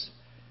sisters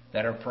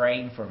that are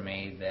praying for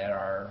me, that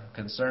are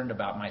concerned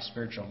about my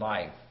spiritual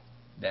life,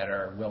 that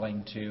are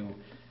willing to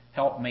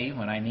help me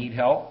when I need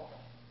help,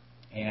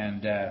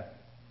 and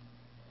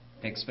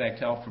expect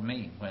help from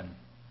me when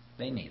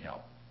they need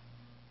help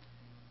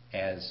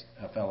as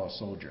a fellow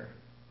soldier.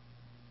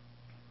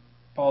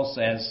 Paul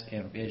says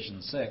in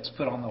Ephesians 6,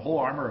 put on the whole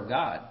armor of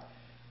God.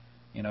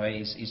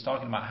 He's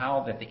talking about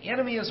how that the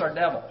enemy is our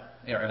devil.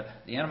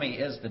 The enemy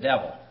is the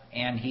devil.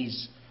 And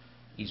he's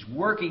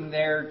working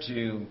there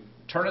to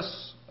turn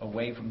us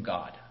away from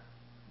God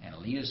and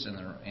lead us in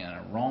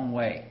a wrong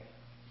way.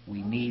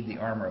 We need the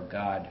armor of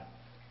God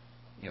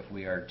if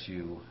we are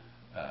to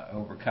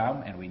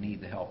overcome, and we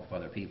need the help of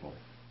other people.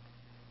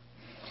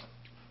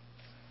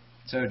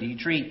 So do you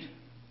treat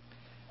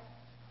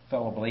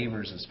fellow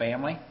believers as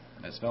family,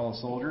 as fellow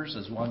soldiers,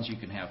 as ones you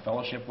can have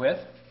fellowship with?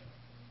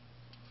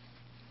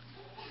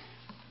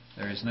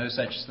 There is no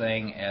such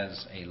thing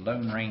as a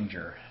Lone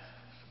Ranger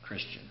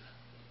Christian.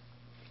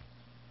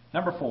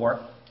 Number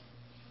 4,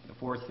 the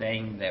fourth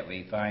thing that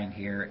we find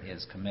here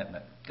is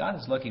commitment. God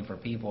is looking for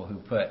people who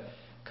put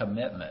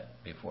commitment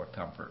before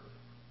comfort.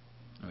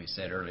 And we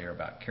said earlier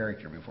about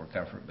character before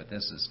comfort, but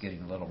this is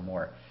getting a little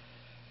more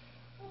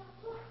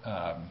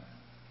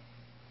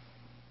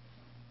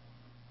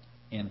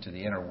into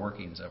the inner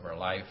workings of our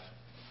life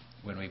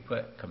when we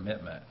put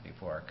commitment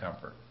before our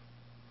comfort.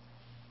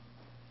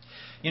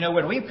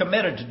 When we've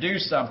committed to do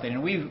something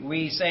and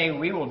we say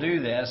we will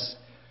do this,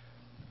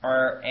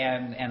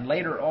 and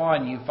later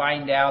on you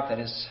find out that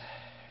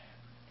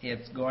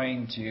it's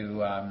going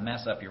to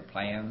mess up your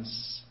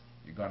plans,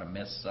 you're going to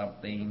miss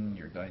something,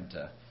 you're going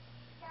to,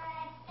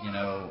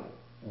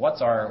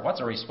 what's our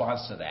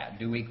response to that?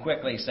 Do we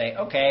quickly say,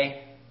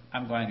 okay,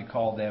 I'm going to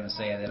call them and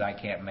say that I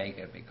can't make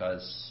it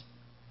because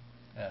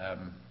I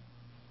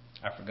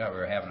forgot we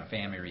were having a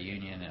family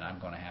reunion and I'm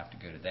going to have to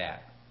go to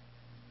that.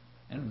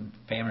 And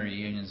family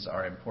reunions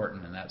are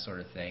important and that sort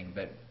of thing,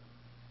 but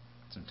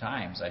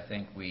sometimes I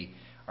think we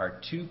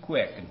are too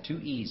quick and too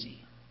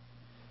easy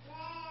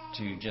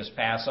to just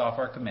pass off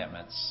our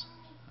commitments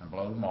and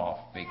blow them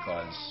off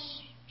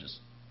because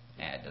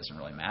it doesn't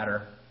really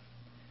matter.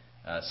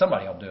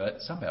 Somebody will do it.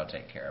 Somebody will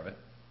take care of it.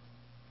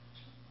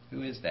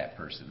 Who is that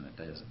person that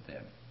does it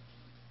then?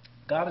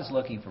 God is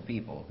looking for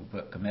people who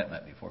put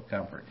commitment before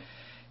comfort.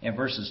 In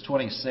verses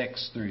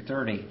 26 through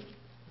 30,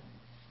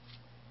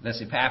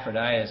 this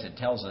Epaphroditus, it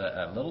tells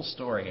a little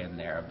story in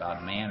there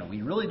about a man, and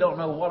we really don't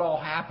know what all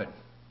happened.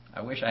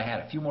 I wish I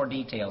had a few more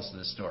details to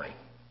this story,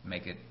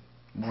 make it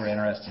more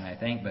interesting, I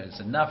think, but it's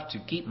enough to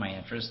keep my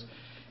interest,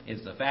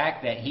 is the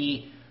fact that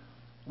he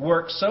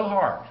worked so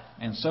hard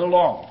and so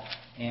long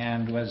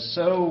and was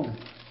so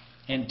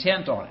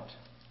intent on it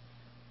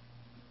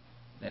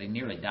that he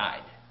nearly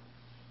died.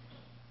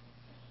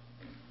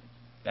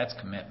 That's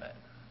commitment.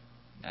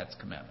 That's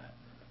commitment.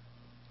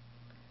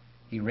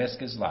 He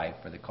risked his life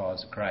for the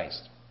cause of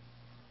Christ.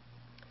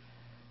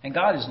 And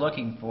God is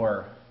looking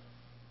for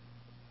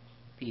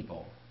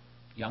people,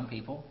 young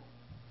people,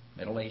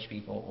 middle-aged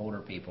people, older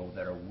people,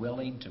 that are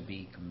willing to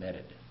be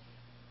committed.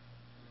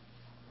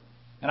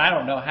 And I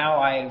don't know how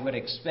I would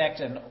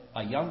expect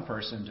a young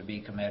person to be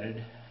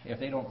committed if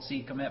they don't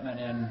see commitment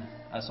in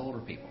us older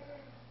people.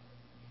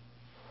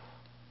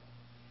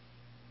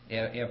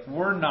 If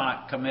we're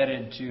not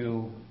committed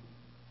to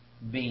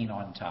being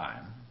on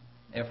time,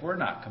 if we're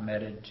not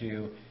committed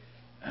to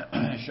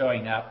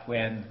showing up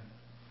when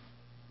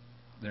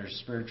there's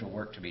spiritual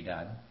work to be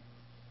done,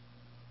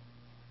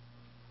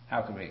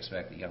 how can we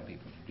expect the young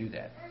people to do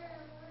that?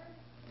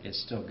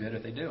 It's still good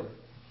if they do,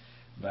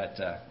 but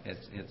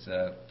it's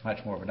much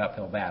more of an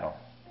uphill battle.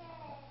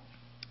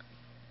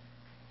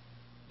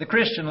 The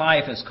Christian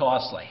life is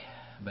costly,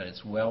 but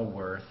it's well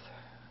worth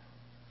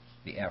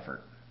the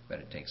effort, but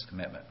it takes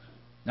commitment.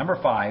 Number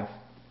 5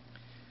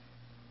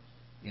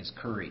 is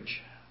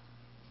courage.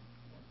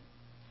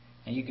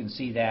 And you can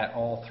see that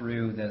all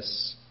through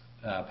this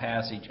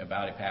passage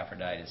about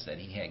Epaphroditus, that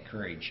he had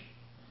courage.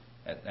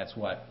 That's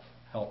what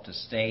helped to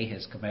stay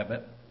his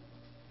commitment.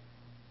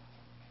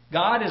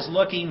 God is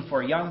looking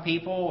for young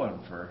people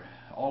and for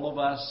all of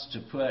us to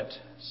put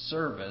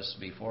service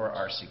before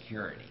our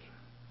security.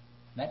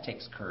 That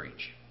takes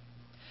courage.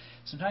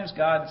 Sometimes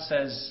God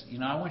says,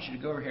 I want you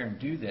to go over here and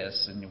do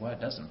this, and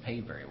it doesn't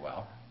pay very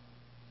well.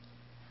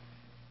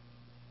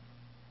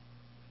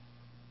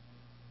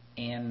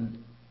 And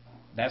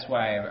that's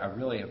why I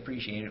really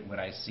appreciate it when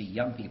I see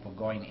young people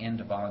going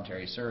into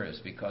voluntary service,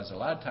 because a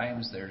lot of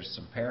times there's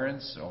some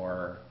parents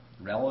or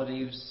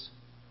relatives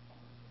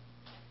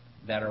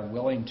that are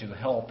willing to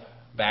help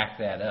back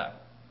that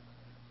up.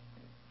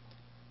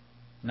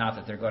 Not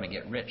that they're going to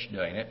get rich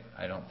doing it.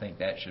 I don't think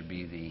that should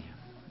be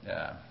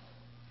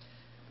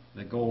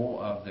the goal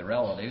of the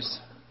relatives,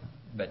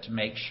 but to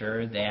make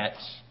sure that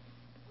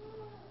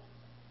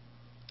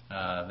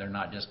they're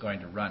not just going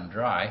to run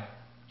dry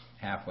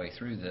halfway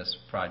through this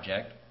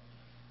project,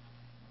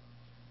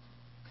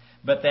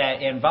 but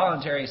that in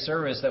voluntary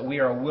service that we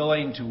are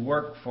willing to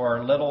work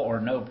for little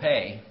or no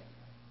pay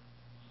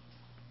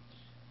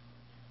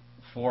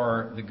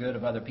for the good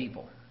of other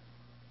people.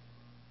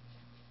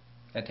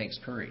 That takes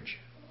courage.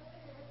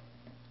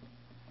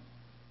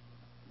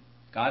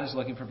 God is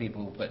looking for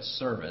people who put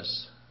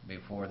service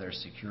before their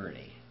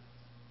security.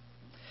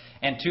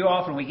 And too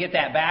often we get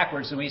that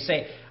backwards and we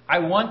say, I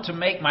want to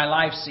make my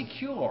life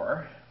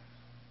secure,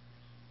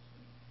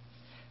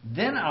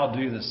 then I'll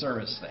do the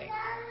service thing.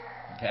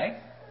 Okay?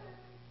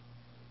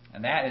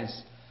 And that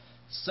is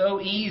so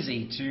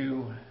easy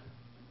to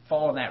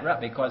fall in that rut,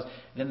 because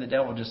then the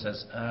devil just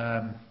says,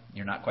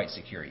 you're not quite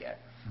secure yet.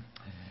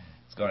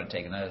 It's going to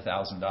take another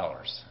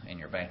 $1,000 in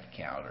your bank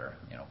account, or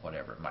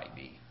whatever it might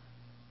be.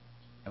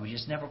 And we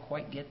just never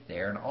quite get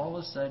there, and all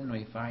of a sudden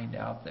we find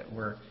out that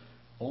we're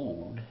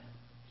older,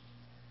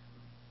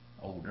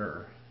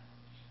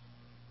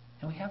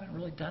 and we haven't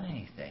really done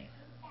anything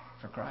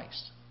for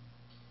Christ.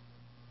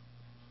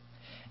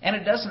 And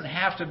it doesn't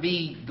have to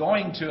be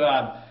going to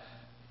a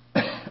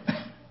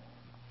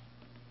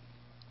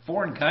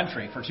foreign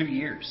country for 2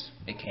 years.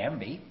 It can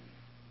be.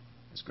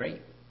 It's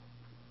great.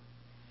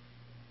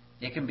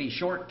 It can be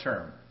short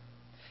term.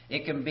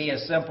 It can be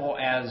as simple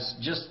as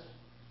just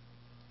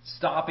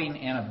stopping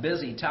in a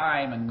busy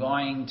time and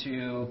going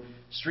to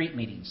street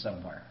meetings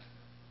somewhere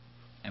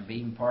and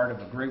being part of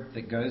a group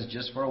that goes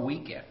just for a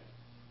weekend.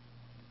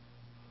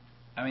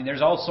 I mean,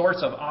 there's all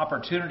sorts of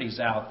opportunities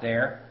out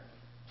there.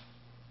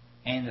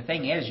 And the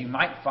thing is, you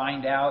might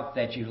find out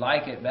that you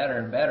like it better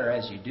and better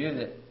as you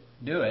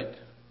do it,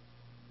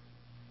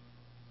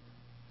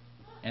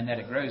 and that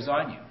it grows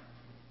on you.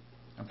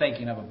 I'm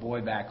thinking of a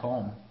boy back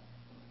home.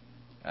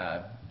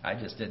 I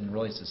just didn't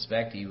really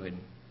suspect he would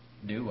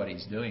do what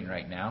he's doing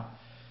right now.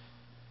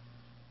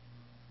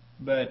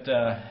 But,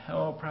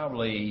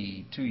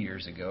 probably 2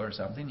 years ago or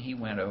something, he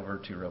went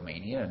over to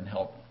Romania and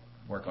helped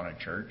work on a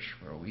church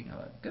for a week.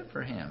 Good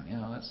for him.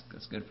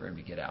 That's good for him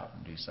to get out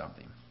and do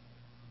something.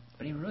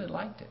 But he really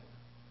liked it.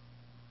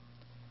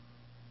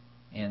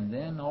 And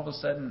then all of a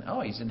sudden,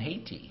 he's in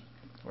Haiti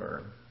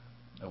for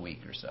a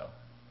week or so.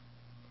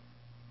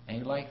 And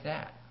he liked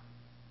that.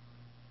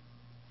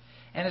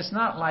 And it's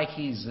not like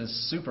he's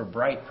this super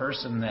bright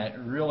person that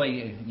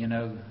really,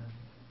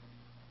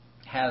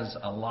 has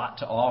a lot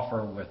to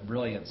offer with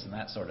brilliance and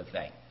that sort of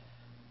thing.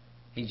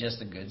 He's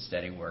just a good,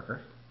 steady worker.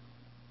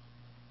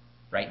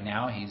 Right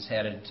now, he's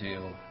headed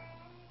to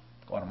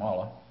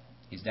Guatemala.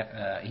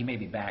 He may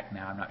be back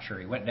now, I'm not sure.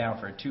 He went down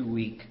for a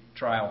 2-week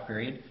trial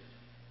period,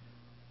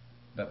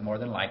 but more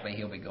than likely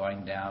he'll be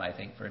going down, I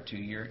think, for a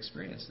 2-year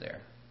experience there.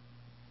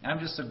 And I'm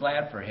just so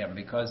glad for him,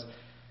 because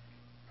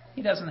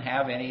he doesn't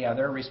have any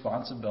other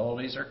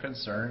responsibilities or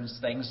concerns,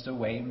 things to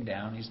weigh him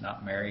down. He's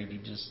not married. He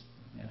just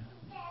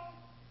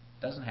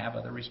doesn't have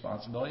other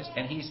responsibilities.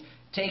 And he's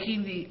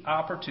taking the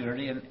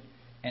opportunity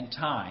and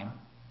time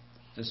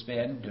to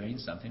spend doing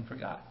something for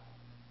God.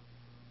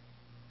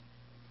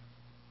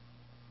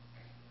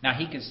 Now,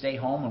 he could stay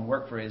home and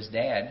work for his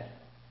dad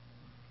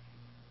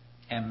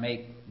and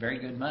make very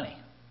good money.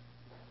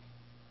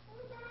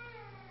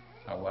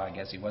 Oh, well, I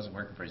guess he wasn't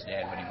working for his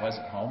dad when he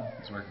wasn't home.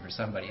 He was working for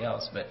somebody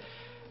else. But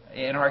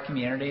in our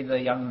community, the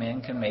young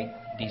men can make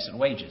decent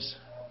wages.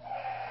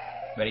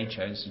 But he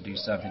chose to do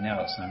something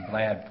else, and I'm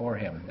glad for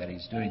him that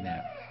he's doing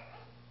that.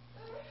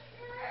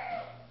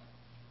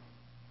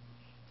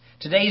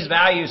 Today's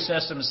value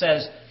system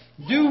says,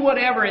 do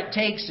whatever it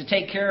takes to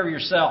take care of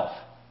yourself.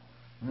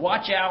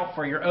 Watch out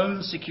for your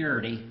own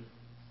security.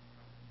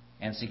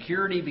 And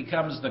security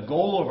becomes the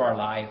goal of our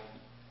life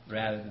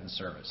rather than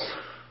service.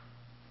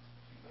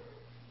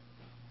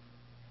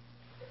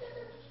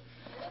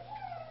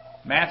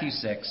 Matthew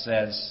 6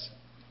 says,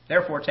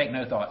 therefore take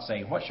no thought,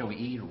 saying, what shall we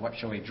eat, or what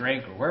shall we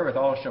drink, or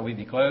wherewithal shall we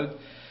be clothed?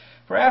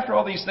 For after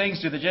all these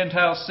things do the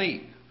Gentiles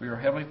seek. For your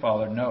heavenly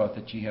Father knoweth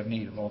that ye have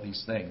need of all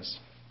these things.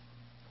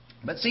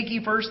 But seek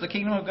ye first the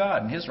kingdom of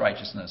God and his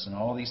righteousness, and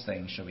all these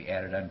things shall be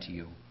added unto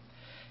you.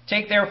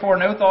 Take therefore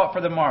no thought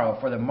for the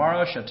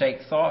morrow shall take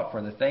thought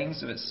for the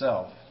things of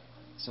itself.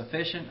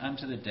 Sufficient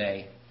unto the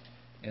day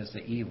is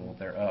the evil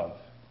thereof.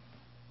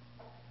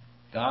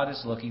 God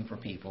is looking for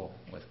people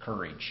with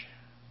courage,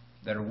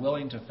 that are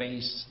willing to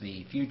face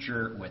the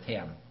future with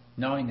him,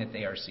 knowing that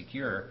they are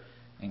secure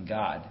in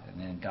God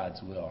and in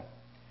God's will.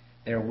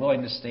 They are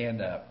willing to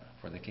stand up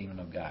for the kingdom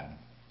of God.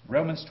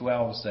 Romans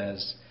 12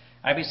 says,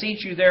 I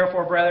beseech you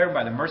therefore, brethren,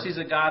 by the mercies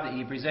of God, that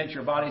ye present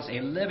your bodies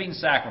a living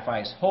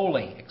sacrifice,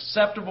 holy,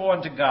 acceptable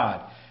unto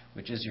God,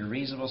 which is your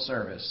reasonable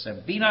service.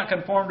 And be not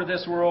conformed to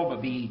this world,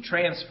 but be ye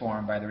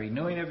transformed by the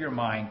renewing of your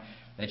mind,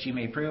 that ye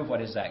may prove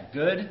what is that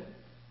good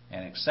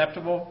and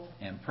acceptable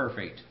and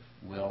perfect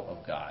will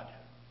of God.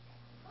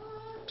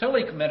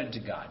 Totally committed to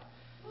God.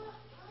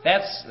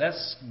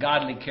 That's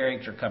godly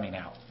character coming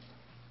out.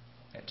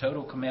 That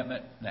total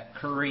commitment, that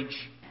courage,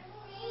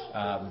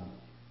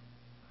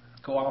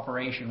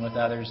 cooperation with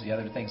others, the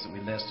other things that we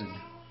listed.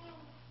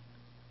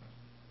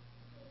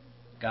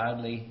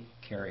 Godly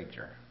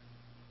character.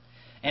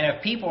 And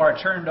if people are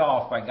turned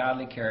off by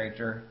godly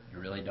character, you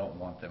really don't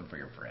want them for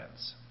your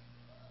friends.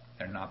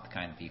 They're not the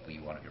kind of people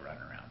you want to be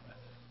running around with.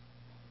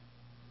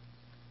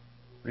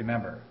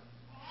 Remember,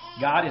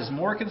 God is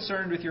more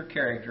concerned with your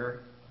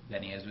character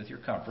than he is with your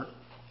comfort.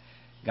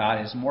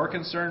 God is more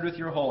concerned with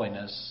your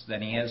holiness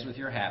than he is with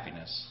your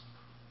happiness.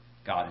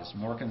 God is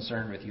more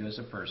concerned with you as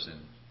a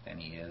person than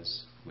he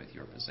is with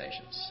your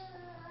possessions.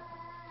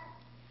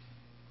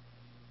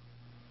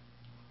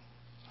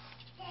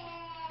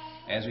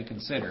 As we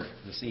consider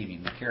this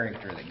evening the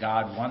character that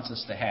God wants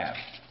us to have,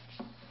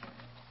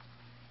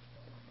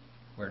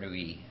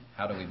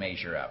 how do we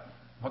measure up?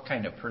 What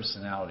kind of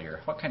personality or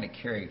what kind of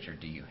character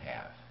do you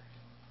have?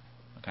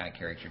 What kind of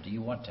character do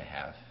you want to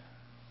have?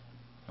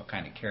 What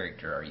kind of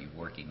character are you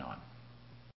working on?